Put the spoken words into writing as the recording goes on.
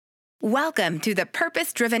Welcome to the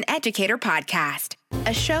Purpose Driven Educator Podcast,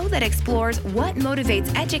 a show that explores what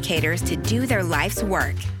motivates educators to do their life's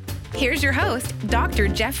work. Here's your host, Dr.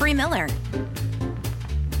 Jeffrey Miller.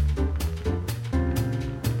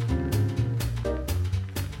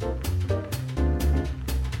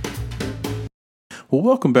 Well,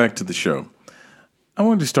 welcome back to the show. I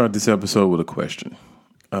wanted to start this episode with a question.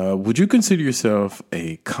 Would you consider yourself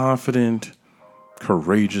a confident,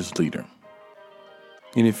 courageous leader?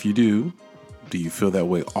 And if you do you feel that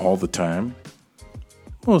way all the time?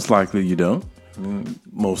 Most likely you don't.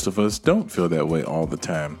 Most of us don't feel that way all the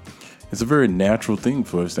time. It's a very natural thing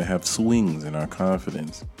for us to have swings in our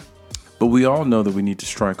confidence. But we all know that we need to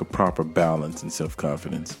strike a proper balance in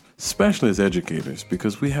self-confidence, especially as educators,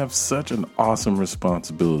 because we have such an awesome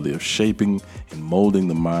responsibility of shaping and molding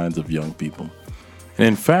the minds of young people. And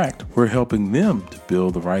in fact, we're helping them to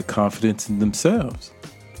build the right confidence in themselves.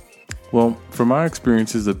 Well, from my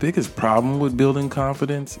experiences, the biggest problem with building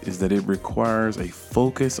confidence is that it requires a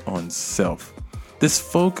focus on self. This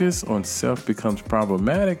focus on self becomes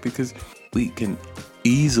problematic because we can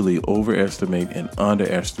easily overestimate and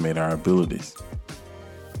underestimate our abilities.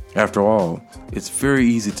 After all, it's very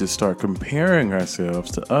easy to start comparing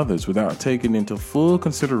ourselves to others without taking into full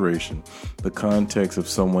consideration the context of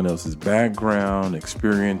someone else's background,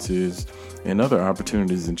 experiences, and other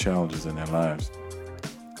opportunities and challenges in their lives.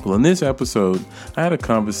 Well, in this episode, I had a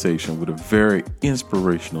conversation with a very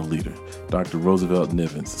inspirational leader, Dr. Roosevelt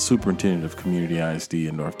Nivens, the Superintendent of Community ISD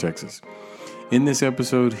in North Texas. In this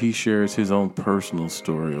episode, he shares his own personal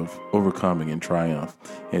story of overcoming and triumph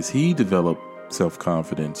as he developed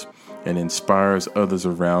self-confidence and inspires others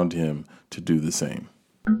around him to do the same.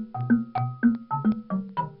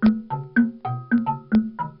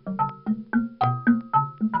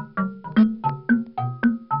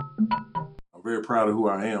 Very proud of who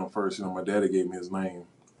I am first. My daddy gave me his name.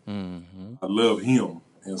 Mm-hmm. I love him,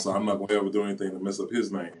 and so I'm not going to ever do anything to mess up his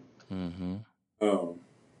name. Mm-hmm.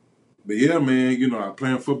 But yeah, man, I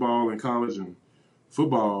played football in college, and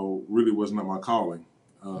football really was not my calling.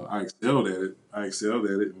 I excelled at it.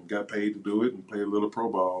 And got paid to do it and played a little pro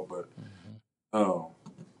ball, but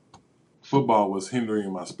football was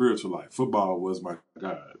hindering my spiritual life. Football was my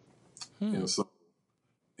God.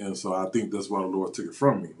 And so I think that's why the Lord took it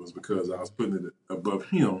from me, was because I was putting it above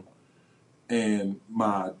him. And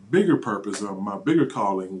my bigger purpose, my bigger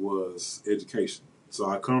calling was education. So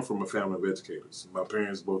I come from a family of educators. My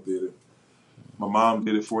parents both did it. My mom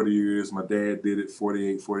did it 40 years. My dad did it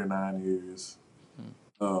 48, 49 years.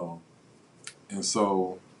 And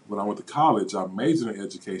so when I went to college, I majored in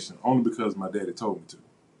education only because my daddy told me to.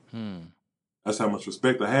 That's how much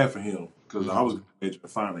respect I have for him, because I was going to major in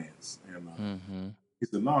finance. And he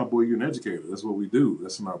said, "No, boy, you're an educator. That's what we do.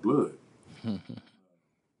 That's in our blood."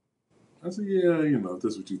 I said, "Yeah, if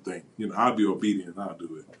that's what you think, I'll be obedient. I'll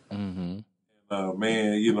do it."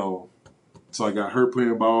 Man, so I got hurt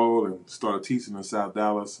playing ball and started teaching in South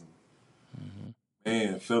Dallas. And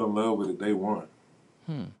man, fell in love with it day one.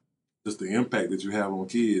 Just the impact that you have on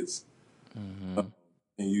kids. And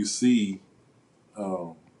you see,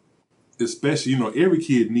 especially, every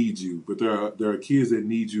kid needs you, but there are kids that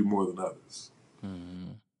need you more than others.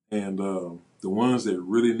 And the ones that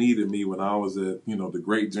really needed me when I was at, the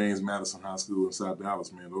great James Madison High School in South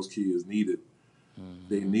Dallas, man, those kids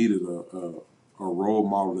they needed a role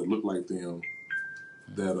model that looked like them,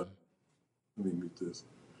 that, let me mute this,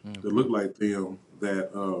 that looked like them,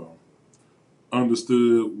 that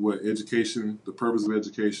understood what education, the purpose of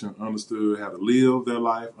education, understood how to live their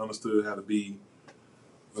life, understood how to be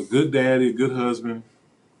a good daddy, a good husband,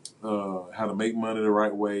 how to make money the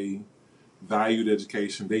right way, valued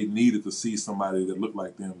education. They needed to see somebody that looked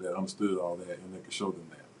like them, that understood all that, and that could show them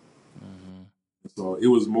that. So it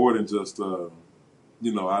was more than just,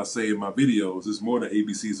 I say in my videos, it's more than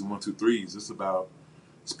ABCs and 1, 2, 3s. It's about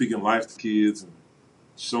speaking life to kids and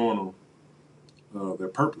showing them their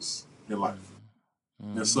purpose in life.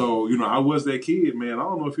 And so, I was that kid, man. I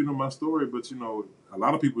don't know if you know my story, but, a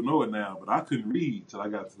lot of people know it now, but I couldn't read till I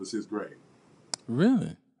got to the 6th grade.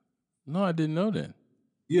 Really? No, I didn't know that.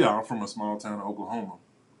 Yeah, I'm from a small town in Oklahoma.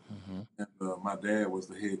 And my dad was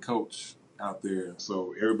the head coach out there. And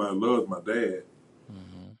so everybody loved my dad.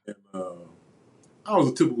 And I was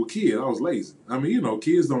a typical kid. I was lazy. I mean,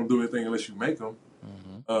 kids don't do anything unless you make them.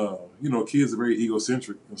 Kids are very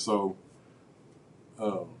egocentric. And so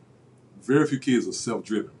very few kids are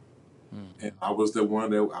self-driven. And I was the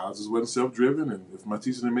one that I just wasn't self-driven. And if my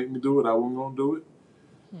teacher didn't make me do it, I wasn't going to do it.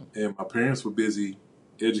 And my parents were busy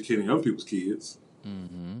educating other people's kids.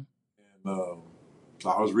 And so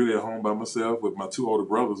I was really at home by myself with my 2 older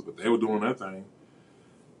brothers, but they were doing their thing.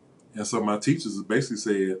 And so my teachers basically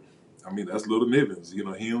said, I mean, that's little Nivens. You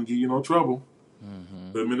know, he don't give you no trouble.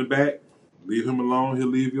 Put him in the back, leave him alone. He'll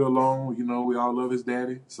leave you alone. You know, we all love his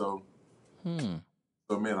daddy. So,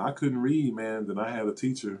 man, I couldn't read, man. Then I had a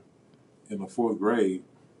teacher in the 4th grade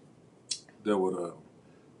that would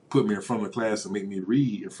put me in front of the class and make me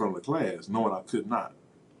read in front of the class, knowing I could not.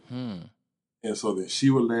 And so then she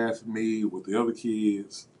would laugh at me with the other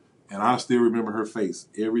kids, and I still remember her face.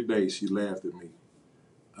 Every day she laughed at me.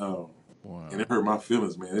 And it hurt my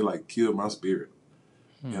feelings, man. It like killed my spirit.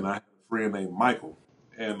 And I had a friend named Michael.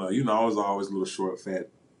 And, you know, I was always a little short, fat,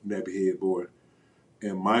 nappy head boy.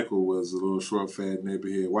 And Michael was a little short, fat,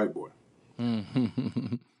 nappy head white boy.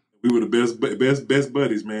 We were the best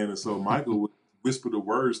buddies, man. And so Michael would whisper the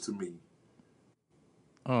words to me.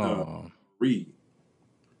 Read.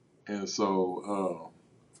 And so,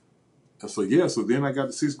 so then I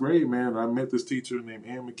got to 6th grade, man, and I met this teacher named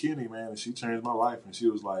Ann McKinney, man, and she changed my life. And she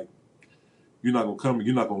was like, you're not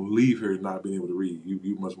going to leave here not being able to read.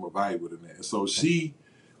 You're much more valuable than that. And so she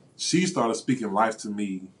started speaking life to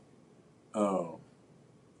me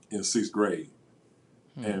in 6th grade.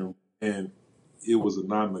 And it was a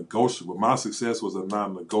non-negotiable. My success was a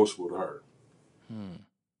non-negotiable to her.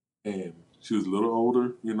 And she was a little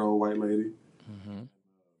older, you know, white lady.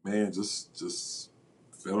 Man, just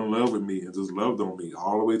fell in love with me and just loved on me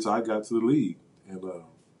all the way till I got to the league. And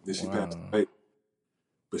then she passed away.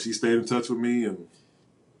 But she stayed in touch with me. And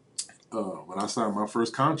when I signed my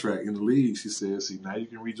first contract in the league, she said, see, now you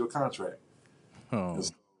can read your contract.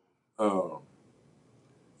 So,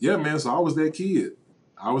 yeah, man, so I was that kid.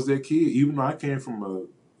 Even though I came from a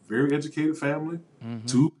very educated family.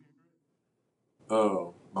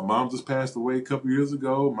 My mom just passed away a couple years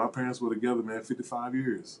ago. My parents were together, man, 55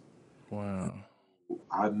 years. Wow.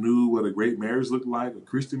 I knew what a great marriage looked like, a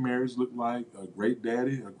Christian marriage looked like, a great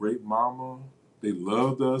daddy, a great mama. They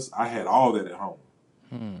loved us. I had all that at home.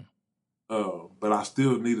 But I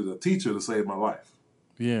still needed a teacher to save my life.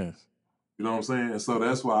 Yes. You know what I'm saying? And so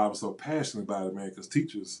that's why I'm so passionate about it, man, because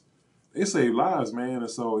teachers, they save lives, man. And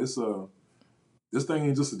so this thing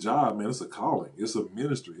ain't just a job, man. It's a calling. It's a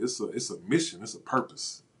ministry. It's a mission. It's a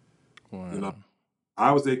purpose. Wow. You know,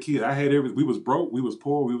 I was that kid. I had we was broke. We was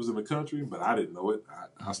poor. We was in the country, but I didn't know it.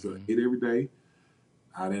 I still ate every day.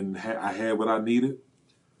 I had what I needed.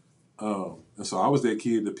 And so I was that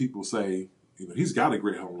kid that people say, you know, he's got a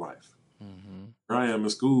great home life. Here I am in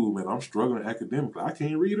school, man. I'm struggling academically. I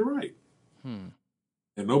can't read or write. And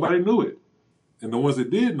nobody knew it. And the ones that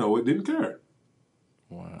did know it didn't care.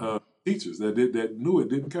 Wow. Teachers that knew it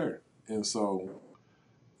didn't care. And so,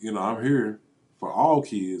 you know, I'm here for all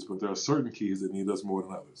kids, but there are certain kids that need us more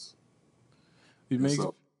than others. It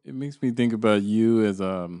makes me think about you as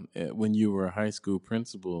when you were a high school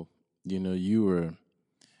principal. You know, you were,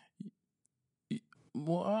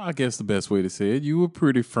 well, I guess the best way to say it, you were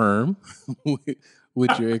pretty firm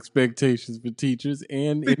with your expectations for teachers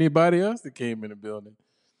and anybody else that came in the building.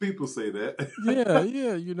 People say that.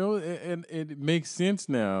 yeah, you know, and it makes sense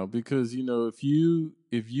now because, you know, if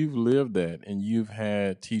you've lived that and you've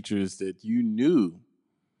had teachers that you knew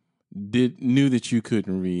that you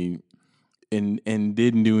couldn't read and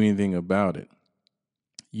didn't do anything about it,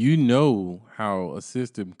 you know how a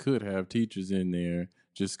system could have teachers in there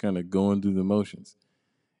just kind of going through the motions.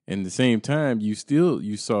 And at the same time, you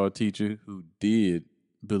saw a teacher who did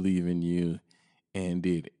believe in you and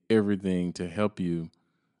did everything to help you.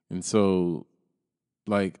 And so,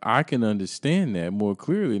 like, I can understand that more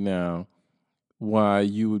clearly now, why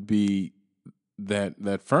you would be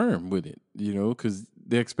that firm with it, you know, because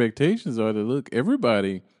the expectations are that, look,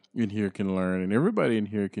 everybody in here can learn and everybody in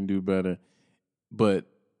here can do better, but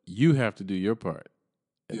you have to do your part.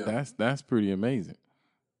 Yeah. That's pretty amazing.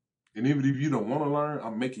 And even if you don't want to learn,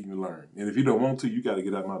 I'm making you learn. And if you don't want to, you got to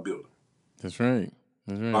get out of my building. That's right.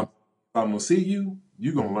 If I'm going to see you,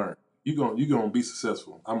 you're going to learn. You're going to be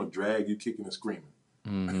successful. I'm going to drag you kicking and screaming.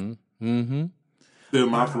 Then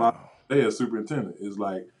my philosophy today as superintendent is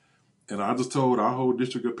like, and I just told our whole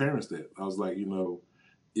district of parents that. I was like, you know,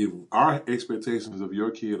 if our expectations of your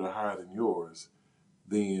kid are higher than yours,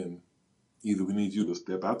 then either we need you to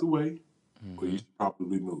step out the way or you should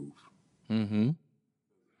probably move.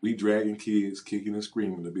 We dragging kids kicking and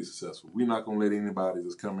screaming to be successful. We're not going to let anybody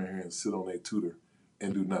just come in here and sit on their tutor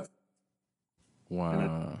and do nothing.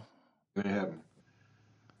 Wow. It ain't happening.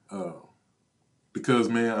 Because,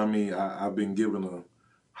 man, I mean, I've been given a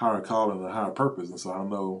higher calling and a higher purpose, and so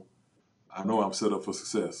I know I'm set up for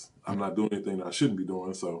success. I'm not doing anything that I shouldn't be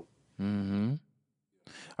doing, so.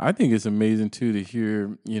 I think it's amazing, too, to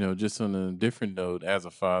hear, you know, just on a different note, as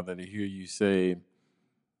a father, to hear you say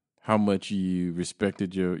how much you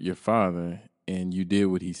respected your father and you did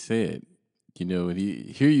what he said. And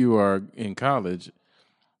here you are in college,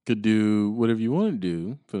 could do whatever you want to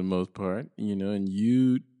do for the most part, and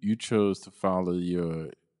you chose to follow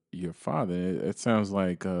your father. It sounds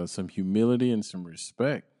like some humility and some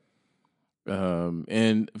respect.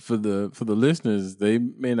 And for the listeners, they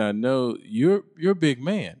may not know you're a big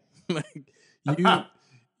man. Like you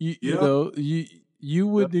you you Yeah. know you you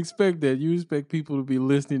wouldn't expect that. You expect people to be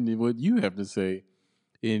listening to what you have to say,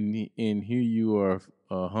 and here you are,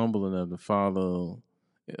 humble enough to follow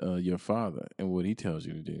your father and what he tells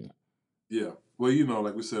you to do. Yeah. Well,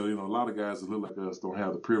 like we said, a lot of guys that look like us don't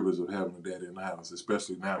have the privilege of having a daddy in the house,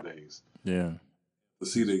 especially nowadays. Yeah. To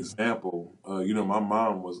see the example, my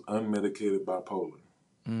mom was unmedicated bipolar.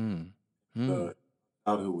 Mm.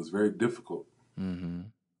 Childhood was very difficult. Mm-hmm.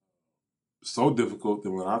 So difficult that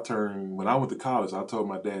when I went to college, I told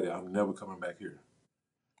my daddy, I'm never coming back here.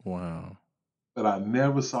 Wow. But I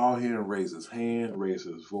never saw him raise his hand, raise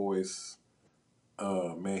his voice.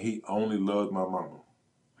 Man, he only loved my mama.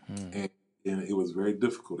 And it was very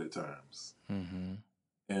difficult at times. Mm-hmm.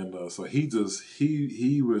 And so he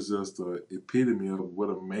was just the epitome of what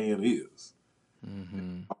a man is.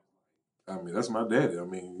 Mm-hmm. I mean, that's my daddy. I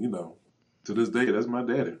mean, to this day, that's my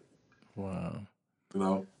daddy. Wow.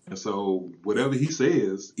 And so whatever he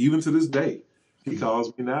says, even to this day, he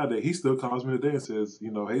calls me nowadays. He still calls me today and says,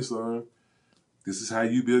 hey, son, this is how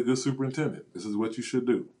you be a good superintendent. This is what you should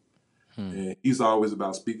do. And he's always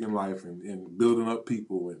about speaking life and building up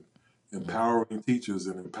people and empowering teachers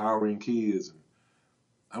and empowering kids. And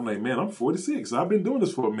I'm like, man, I'm 46. I've been doing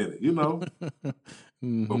this for a minute,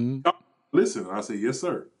 Mm-hmm. But listen, I say, yes,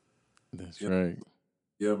 sir. That's right.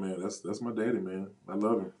 Yeah, man, that's my daddy, man. I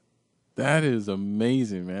love him. That is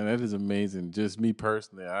amazing, man. That is amazing. Just me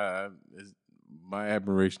personally, my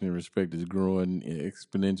admiration and respect is growing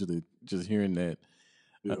exponentially. Just hearing that.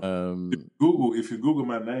 Yeah. If you Google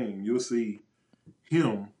my name, you'll see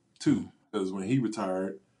him too. Because when he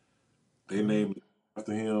retired, they named it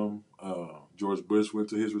after him. George Bush went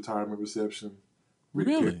to his retirement reception.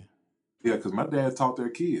 Really? Yeah, because my dad taught their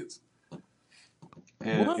kids.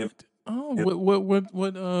 What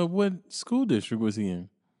school district was he in?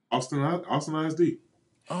 Austin ISD.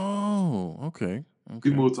 Oh, okay.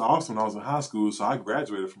 He moved to Austin when I was in high school, so I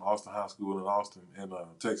graduated from Austin High School in Austin, in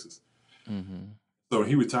Texas. Mm-hmm. So when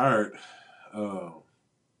he retired,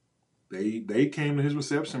 they came to his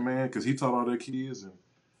reception, man, because he taught all their kids, and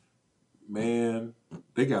man,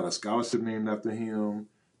 they got a scholarship named after him.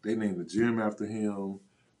 They named the gym after him.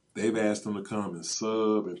 They've asked him to come and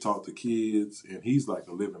sub and talk to kids, and he's like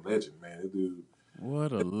a living legend, man. That dude.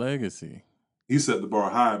 What a legacy. He set the bar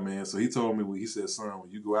high, man. So he told me, he said, son, when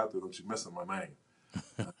you go out there, don't you mess up my name.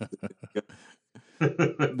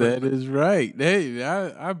 That is right. Hey,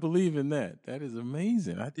 I believe in that. That is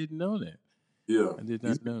amazing. I didn't know that. Yeah. I did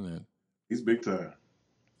not know that. He's big time.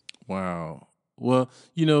 Wow. Well,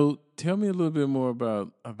 tell me a little bit more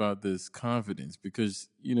about this confidence, because,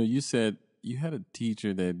 you said you had a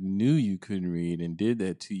teacher that knew you couldn't read and did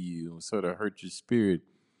that to you and sort of hurt your spirit.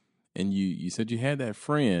 And you said you had that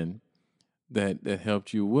friend that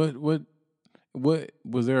helped you. What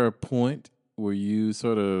was there a point where you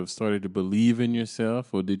sort of started to believe in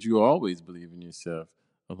yourself, or did you always believe in yourself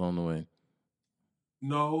along the way?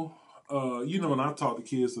 No. When I talk to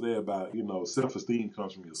kids today about, self-esteem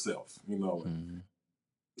comes from yourself,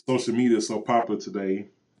 Social media is so popular today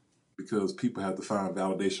because people have to find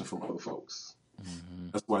validation from other folks. Mm-hmm.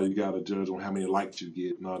 That's why you got to judge on how many likes you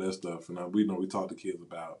get and all that stuff. And we talk to kids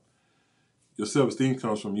about your self-esteem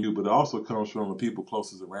comes from you, but it also comes from the people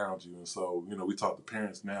closest around you. And so, we talk to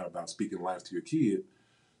parents now about speaking life to your kid.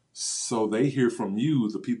 So they hear from you,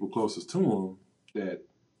 the people closest to them, that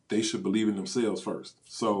they should believe in themselves first.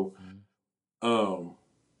 So,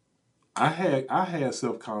 I had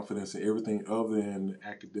self-confidence in everything other than the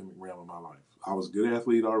academic realm of my life. I was a good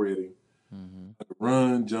athlete already. Mm-hmm. I could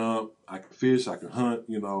run, jump, I could fish, I could hunt.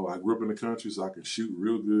 I grew up in the country, so I could shoot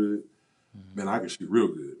real good. Mm-hmm. Man, I could shoot real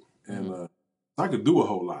good. And I could do a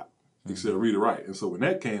whole lot, except read or write. And so when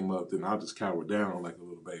that came up, then I just cowered down like a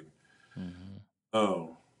little baby.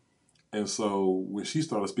 Mm-hmm. And so when she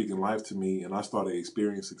started speaking life to me and I started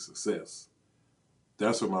experiencing success,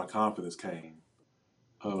 that's where my confidence came.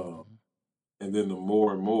 And then the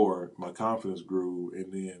more and more my confidence grew,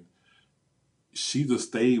 and then she just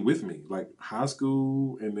stayed with me, like high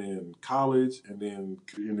school and then college and then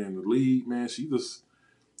the league, man. She was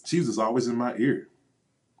just always in my ear.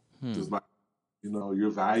 Just like, you're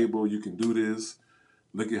valuable. You can do this.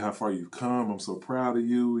 Look at how far you've come. I'm so proud of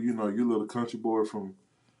you. You're a little country boy from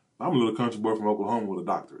Oklahoma with a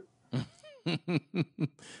doctorate.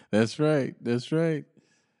 That's right. That's right.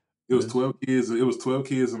 It was 12 kids. It was 12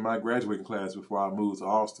 kids in my graduating class before I moved to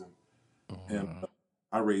Austin. And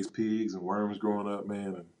I raised pigs and worms growing up,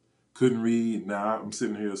 man, and couldn't read. Now I'm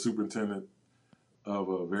sitting here, a superintendent of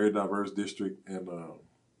a very diverse district, and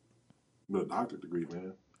with a doctorate degree,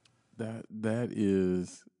 man. That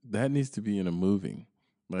needs to be in a movie.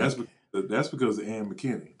 That's because of Ann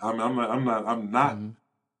McKinney. I'm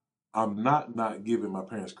not giving my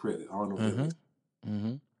parents credit. I don't know what that is.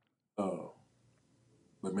 Mm-hmm.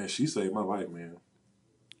 But man, she saved my life, man.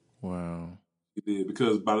 Wow. She did,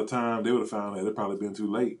 because by the time they would have found out, it'd probably been too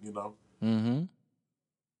late, you know. Mm-hmm.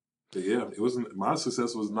 But yeah, it wasn't. My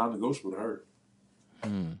success was non-negotiable to her.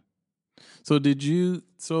 So did you?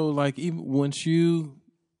 So like, even once you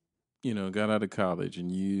got out of college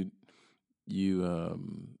and you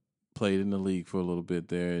played in the league for a little bit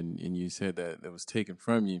there, and you said that was taken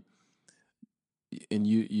from you, and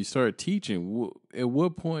you started teaching. At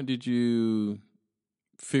what point did you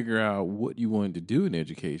figure out what you wanted to do in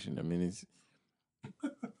education? I mean, it's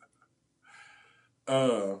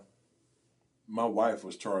my wife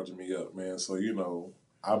was charging me up, man. So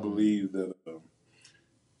I believe that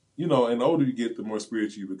and the older you get, the more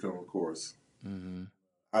spiritual you become, of course. Mm-hmm.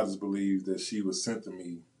 I just believe that she was sent to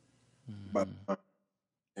me by time,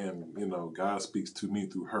 and God speaks to me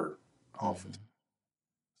through her often.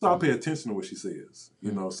 So I pay attention to what she says.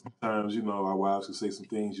 Sometimes our wives can say some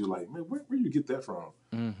things you're like, man, where you get that from?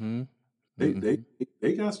 Mm-hmm.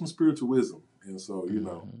 They got some spiritual wisdom, and so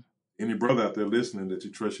any brother out there listening that you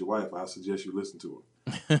trust your wife, I suggest you listen to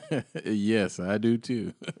her. Yes, I do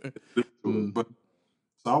too. But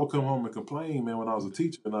so I would come home and complain, man, when I was a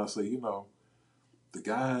teacher, and I'd say, the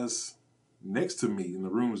guys next to me in the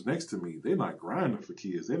rooms next to me, they're not grinding for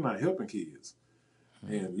kids, they're not helping kids,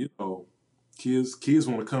 and kids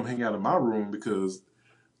want to come hang out in my room because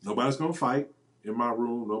nobody's gonna fight in my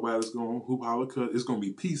room, nobody's gonna hoop holler, cut. It's gonna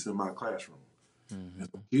be peace in my classroom. And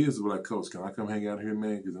so kids were like, Coach, can I come hang out here,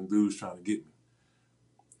 man? Because them dudes trying to get me.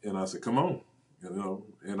 And I said, come on, and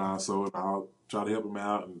I'll try to help them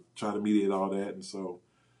out and try to mediate all that. And so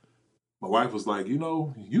my wife was like,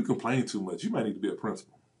 you complain too much. You might need to be a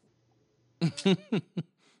principal.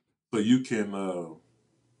 so you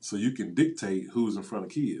can dictate who's in front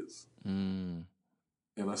of kids. And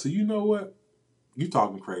I said, you know what? You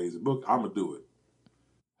talking crazy, but I'm gonna do it.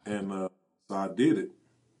 And so I did it,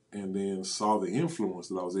 and then saw the influence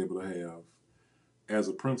that I was able to have as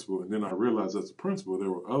a principal. And then I realized as a principal,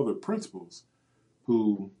 there were other principals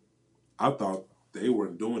who I thought they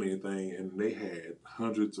weren't doing anything, and they had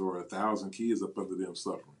hundreds or 1,000 kids up under them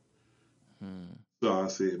suffering. So I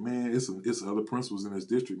said, man, it's other principals in this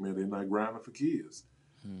district, man. They're not grinding for kids.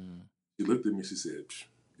 She looked at me. She said,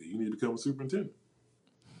 you need to become a superintendent.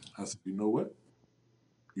 I said, you know what?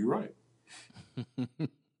 You're right.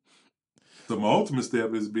 So my ultimate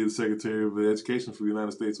step is to be the Secretary of Education for the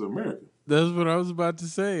United States of America. That's what I was about to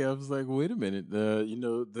say. I was like, wait a minute.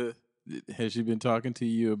 Has she been talking to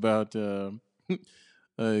you about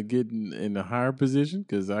getting in a higher position?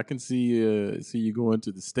 Because I can see you going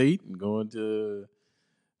to the state and going to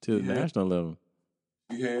the national level.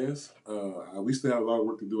 She has. We still have a lot of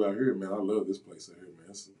work to do out here, man. I love this place out here,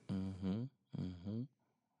 man.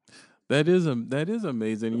 That is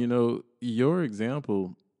amazing. Your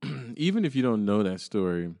example, even if you don't know that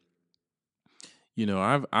story,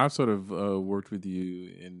 I've sort of worked with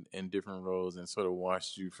you in different roles and sort of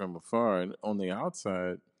watched you from afar. And on the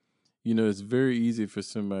outside, it's very easy for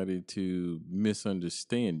somebody to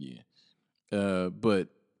misunderstand you. But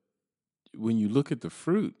when you look at the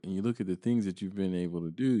fruit and you look at the things that you've been able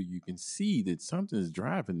to do, you can see that something's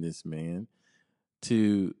driving this man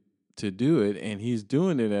to do it, and he's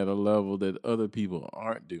doing it at a level that other people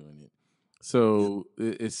aren't doing it. So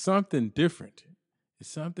it's something different. It's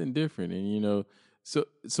something different, and so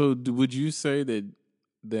would you say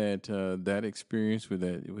that experience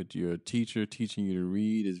with your teacher teaching you to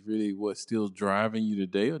read is really what's still driving you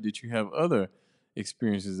today, or did you have other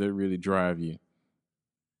experiences that really drive you?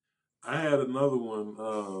 I had another one.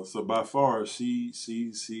 So by far,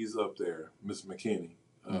 she's up there, Miss McKinney.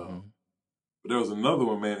 But there was another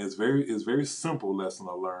one, man. It's very simple lesson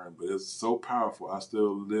I learned, but it's so powerful. I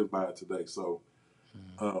still live by it today. So,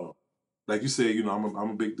 like you said, I'm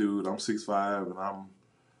a big dude. I'm 6'5", and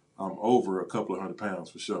I'm over a couple of 100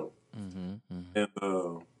 pounds for sure. And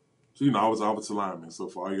so I was offensive lineman. So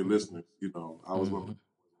for all your listeners, I was one of the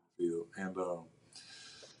field. And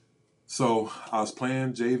so I was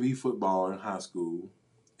playing JV football in high school,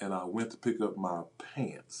 and I went to pick up my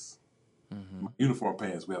pants, my uniform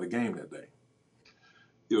pants. We had a game that day.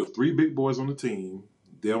 There were 3 big boys on the team.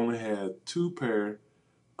 They only had 2 pair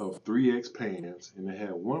of 3X pants, and they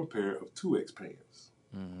had 1 pair of 2X pants.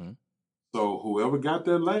 Mm-hmm. So whoever got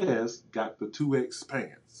there last got the 2X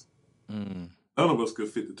pants. Mm-hmm. None of us could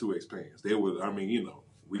fit the 2X pants. They would,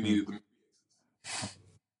 we needed them.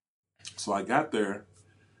 So I got there,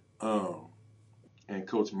 and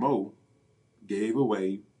Coach Mo gave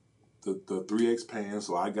away the 3X pants,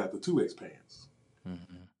 so I got the 2X pants.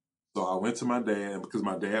 Mm-hmm. So I went to my dad, because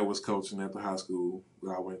my dad was coaching at the high school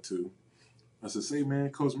where I went to. I said, "Say,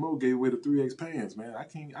 man, Coach Mo gave away the 3X pants, man. I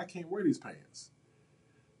can't wear these pants."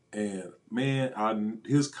 And man,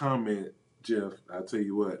 his comment, Jeff, I tell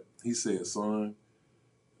you what, he said, "Son,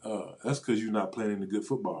 that's because you're not playing any good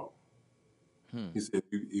football." He said,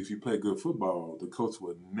 if you play good football, the coach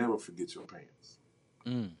would never forget your pants.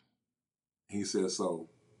 Mm. He said, so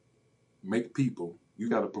you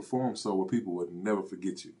got to perform so where people would never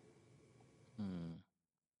forget you. Mm.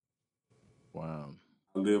 Wow.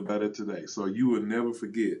 I live by that today. So you would never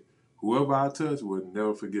forget. Whoever I touch would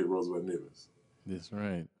never forget Roosevelt Nivens. That's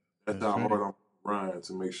right. That's how hard I'm trying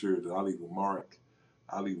to make sure that I leave a mark.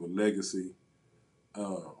 I leave a legacy.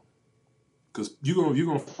 Because you're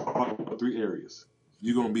gonna follow 3 areas.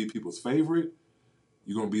 You're gonna be people's favorite.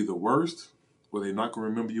 You're gonna be the worst, or they're not gonna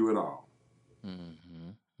remember you at all. Mm-hmm.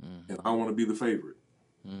 Mm-hmm. And I want to be the favorite.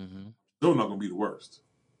 Mm-hmm. Still not gonna be the worst.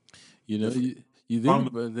 You know, you think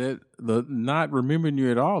about that. The not remembering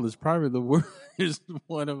you at all is probably the worst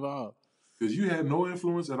one of all. Because you had no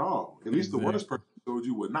influence at all. At least the worst person told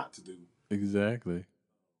you what not to do. Exactly.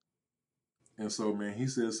 And so, man, he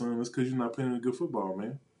said, son, that's because you're not playing good football,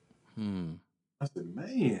 man. I said,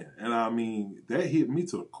 man. And I mean, that hit me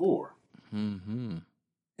to the core. Mm-hmm.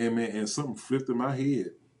 And man, and something flipped in my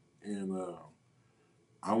head. And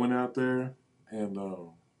I went out there, and a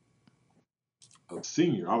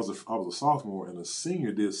senior, I was a sophomore, and a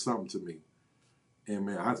senior did something to me. And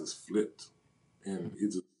man, I just flipped. And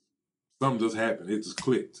something just happened. It just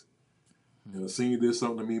clicked. And a senior did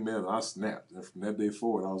something to me, man, and I snapped. And from that day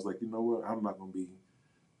forward, I was like, you know what? I'm not going to be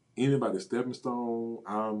anybody's stepping stone.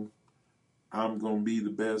 I'm going to be the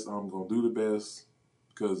best. I'm going to do the best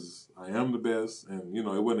because I am the best. And, it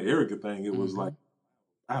wasn't an arrogant thing. It was like,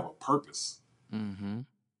 I have a purpose. Mm-hmm.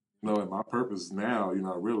 And my purpose now,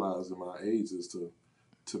 I realize in my age is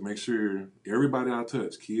to make sure everybody I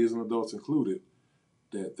touch, kids and adults included,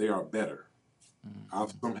 that they are better. Mm-hmm.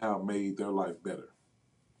 I've somehow made their life better.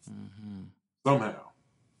 Mm-hmm. Somehow.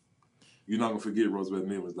 You're not going to forget Roosevelt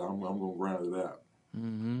Nivens. I'm going to grind it out.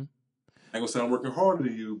 Mm-hmm. I ain't going to say I'm working harder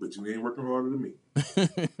than you, but you ain't working harder than me.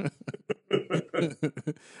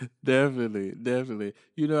 Definitely.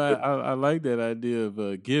 I like that idea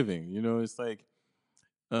of giving. It's like,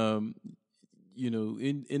 in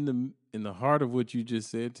the heart of what you just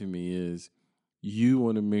said to me is you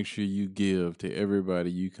want to make sure you give to everybody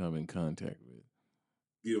you come in contact with.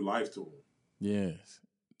 Give life to them. Yes.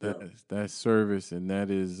 That's service, and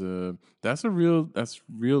that's real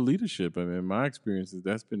leadership. I mean, in my experiences,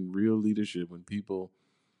 that's been real leadership when people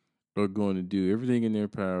are going to do everything in their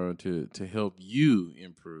power to help you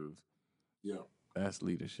improve. Yeah, that's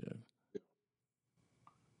leadership. Yeah.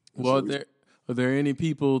 Well, are there any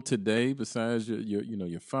people today besides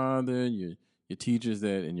your father, your teachers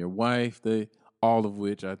and your wife, all of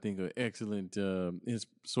which I think are excellent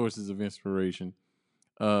sources of inspiration,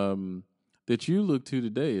 that you look to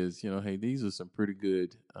today as, hey, these are some pretty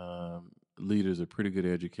good leaders or pretty good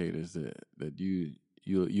educators that you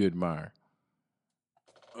admire?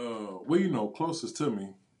 Well, closest to me,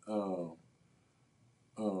 of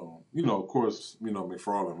course,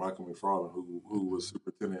 Michael McFarland, who was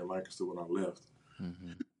superintendent in Lancaster when I left.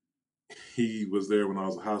 Mm-hmm. He was there when I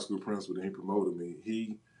was a high school principal, and he promoted me.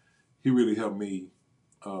 He really helped me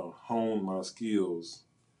hone my skills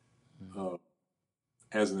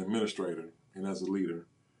as an administrator and as a leader.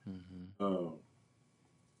 Mm-hmm.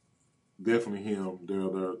 Definitely him.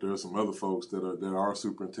 There are some other folks that are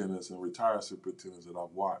superintendents and retired superintendents that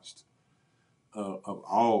I've watched of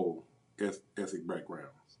all ethnic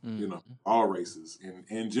backgrounds. Mm-hmm. All races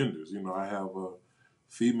and genders. I have a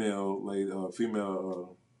female lady, and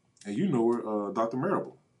you know her, Dr.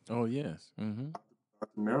 Marable. Oh yes. Mm-hmm.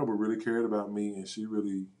 Dr. Marable really cared about me, and she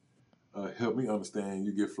really helped me understand.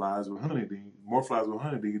 You get more flies with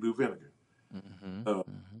honey than you do vinegar. Mm-hmm.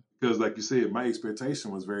 Because, like you said, my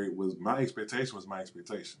expectation was my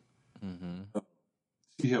expectation. Mm-hmm.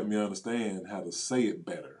 She helped me understand how to say it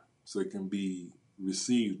better so it can be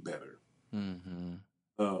received better. Mm-hmm.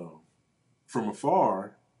 From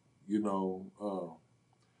afar, I'm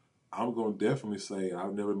going to definitely say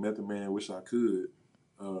I've never met the man I wish I could.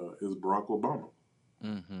 Is Barack Obama.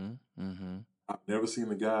 Mm-hmm. Mm-hmm. I've never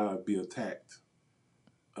seen a guy be attacked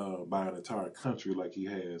by an entire country like he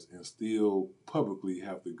has and still publicly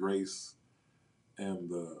have the grace and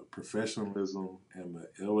the professionalism and the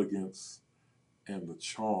elegance and the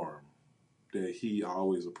charm that he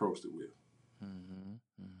always approached it with.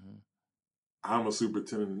 I'm a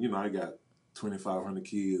superintendent. I got 2,500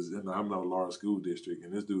 kids, and I'm not a large school district,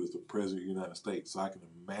 and this dude is the president of the United States. So I can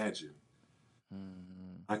imagine.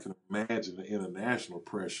 I can imagine the international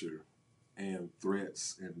pressure and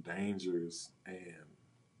threats and dangers and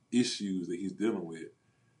issues that he's dealing with.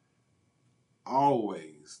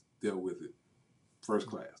 Always dealt with it first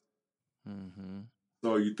class.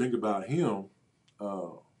 So you think about him,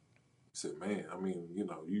 you said, man, I mean, you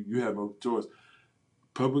have no choice.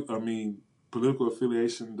 Political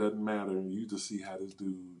affiliation doesn't matter. You just see how this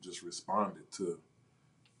dude just responded to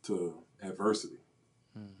adversity.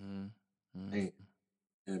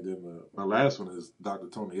 And then my last one is Dr.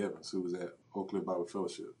 Tony Evans, who was at Oakland Bible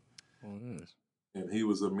Fellowship. Oh, yes. And he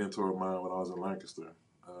was a mentor of mine when I was in Lancaster.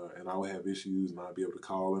 And I would have issues, and I'd be able to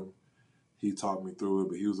call him. He talked me through it,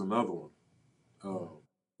 but he was another one.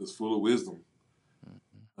 Just full of wisdom.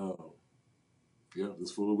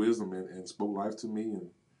 Just full of wisdom and spoke life to me and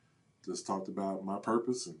just talked about my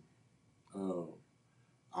purpose. And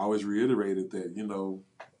I always reiterated that,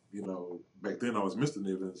 back then I was Mr.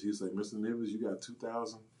 Nivens. He'd say, Mr. Nivens, you got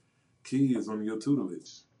 2,000 kids under your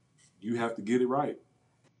tutelage. You have to get it right.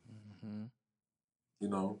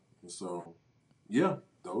 And so,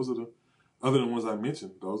 those are other than the ones I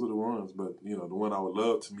mentioned, those are the ones. But, the one I would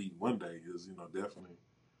love to meet one day is, definitely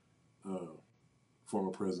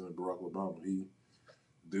former President Barack Obama.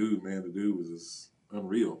 The dude was just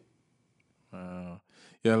unreal. Wow.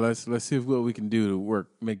 Yeah, let's see what we can do to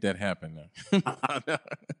make that happen now.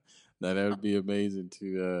 Now that would be amazing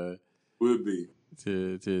to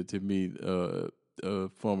meet a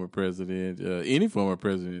former president, any former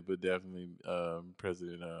president, but definitely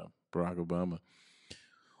President Barack Obama.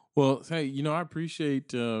 Well, hey, I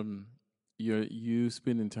appreciate you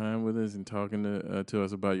spending time with us and talking to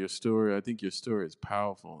us about your story. I think your story is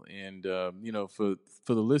powerful, and for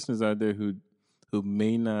the listeners out there who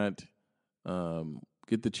may not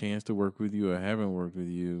get the chance to work with you or haven't worked with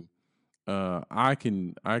you, I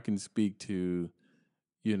can speak to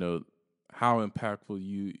how impactful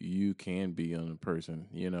you can be on a person.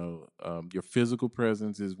 Your physical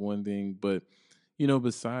presence is one thing, but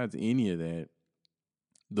besides any of that,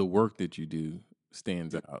 the work that you do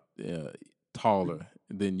stands out taller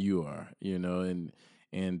than you are, and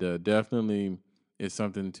definitely it's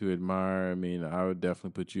something to admire. I mean, I would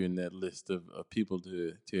definitely put you in that list of people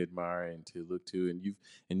to admire and to look to.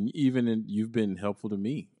 And you've been helpful to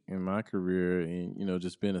me in my career, and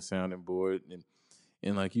just being a sounding board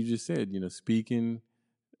and like you just said, speaking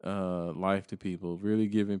life to people, really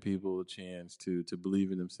giving people a chance to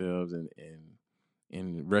believe in themselves and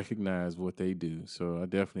recognize what they do. So I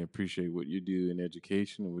definitely appreciate what you do in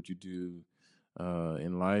education and what you do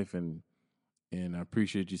in life, and I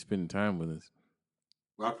appreciate you spending time with us.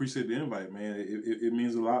 Well, I appreciate the invite, man. It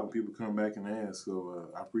means a lot when people come back and ask.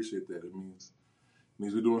 So I appreciate that. It means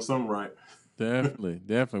we're doing something right. Definitely.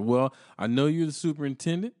 Well, I know you're the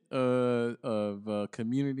superintendent of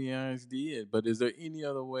Community ISD, but is there any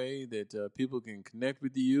other way that people can connect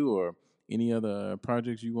with you, or any other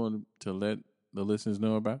projects you want to let the listeners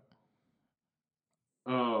know about?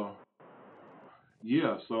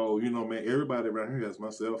 Yeah. So man, everybody around here has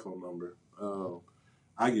my cell phone number.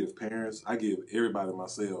 I give everybody my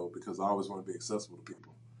cell because I always want to be accessible to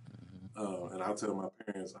people. And I tell my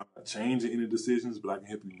parents, I'm not changing any decisions, but I can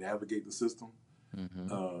help you navigate the system.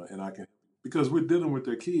 And I can, because we're dealing with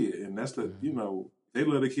their kid, and that's they love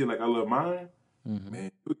their kid like I love mine. Man,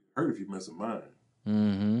 it would hurt if you mess with mine.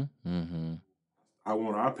 I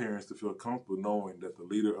want our parents to feel comfortable knowing that the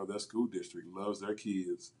leader of their school district loves their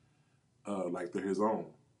kids like they're his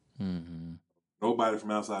own. Nobody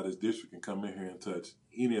from outside this district can come in here and touch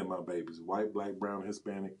any of my babies, white, black, brown,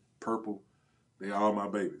 Hispanic, purple. They are all my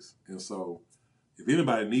babies. And so if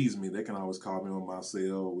anybody needs me, they can always call me on my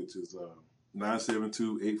cell, which is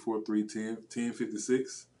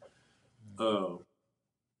 972-843-1056.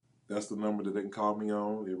 That's the number that they can call me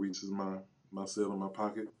on. It reaches my cell in my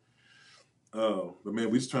pocket. But man,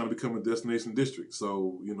 we're just trying to become a destination district.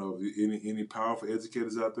 So, any powerful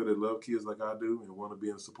educators out there that love kids like I do and want to be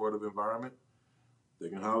in a supportive environment, they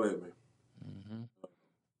can holler at me.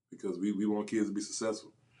 Because we want kids to be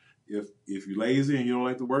successful. If you're lazy and you don't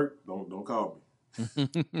like to work, don't call me.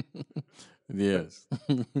 Yes.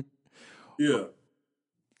 Yeah.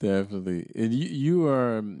 Definitely. And you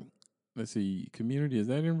are, let's see, Community, is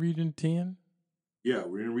that in Region 10? Yeah,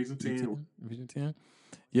 we're in Region 10. Region 10?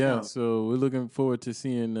 Yeah, so we're looking forward to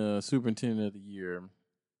seeing Superintendent of the Year.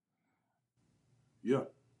 Yeah,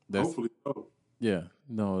 hopefully so. Yeah,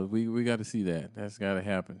 No, we got to see that. That's got to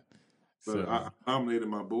happen. But I nominated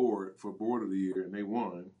my board for Board of the Year, and they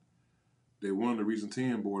won. They won the Region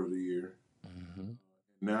 10 Board of the Year. Mm-hmm.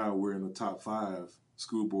 Now we're in the top 5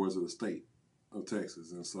 school boards of the state of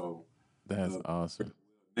Texas. And so that's awesome.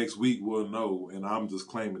 Next week we'll know, and I'm just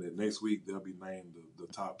claiming it. Next week they'll be named the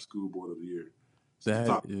top school board of the year.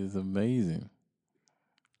 That is amazing.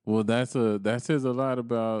 Well, that says a lot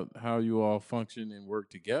about how you all function and work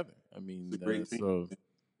together. I mean, it's a great team. So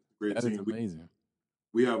great that team. is amazing.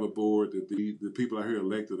 We have a board that the people out here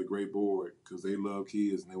elected a great board because they love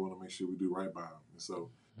kids and they want to make sure we do right by them. And so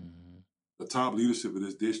the top leadership of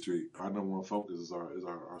this district, our number one focus is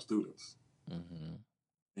our students. Mm-hmm.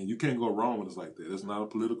 And you can't go wrong when it's like that. It's not a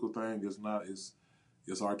political thing.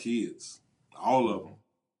 It's our kids, all of them,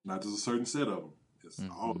 not just a certain set of them. It's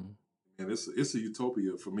all of them. And it's a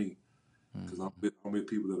utopia for me because I'm with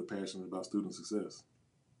people that are passionate about student success.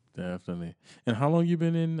 Definitely. And how long you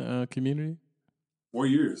been in community? 4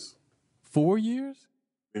 years. 4 years?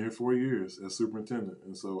 Been here 4 years as superintendent,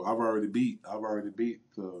 and so I've already beat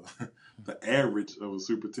the average of a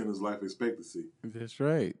superintendent's life expectancy. That's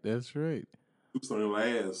right. It's only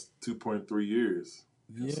last 2.3 years.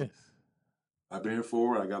 Yes. So I've been here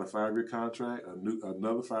 4. I got a 5-year contract,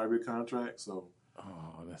 another 5-year contract. So,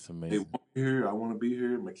 that's amazing. They want me here. I want to be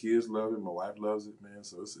here. My kids love it. My wife loves it, man.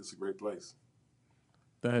 So it's a great place.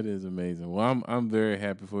 That is amazing. Well, I'm very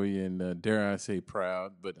happy for you, and dare I say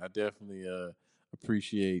proud. But I definitely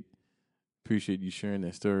appreciate you sharing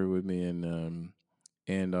that story with me and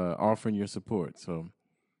offering your support. So.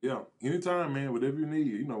 Yeah, anytime, man, whatever you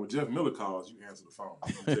need. When Jeff Miller calls, you answer the phone.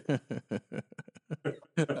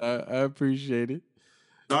 I appreciate it.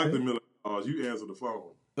 Dr. Miller calls, you answer the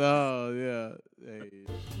phone. Oh, yeah. Hey.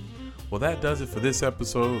 Well, that does it for this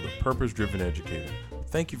episode of The Purpose Driven Educator.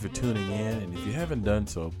 Thank you for tuning in, and if you haven't done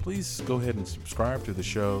so, please go ahead and subscribe to the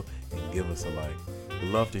show and give us a like.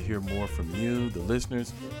 We'd love to hear more from you, the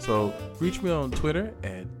listeners. So reach me on Twitter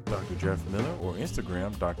at Dr. Jeff Miller or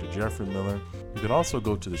Instagram, Dr. Jeffrey Miller. You can also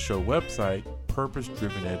go to the show website,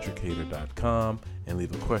 purposedriveneducator.com, and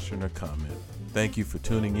leave a question or comment. Thank you for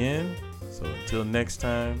tuning in. So until next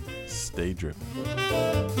time, stay driven.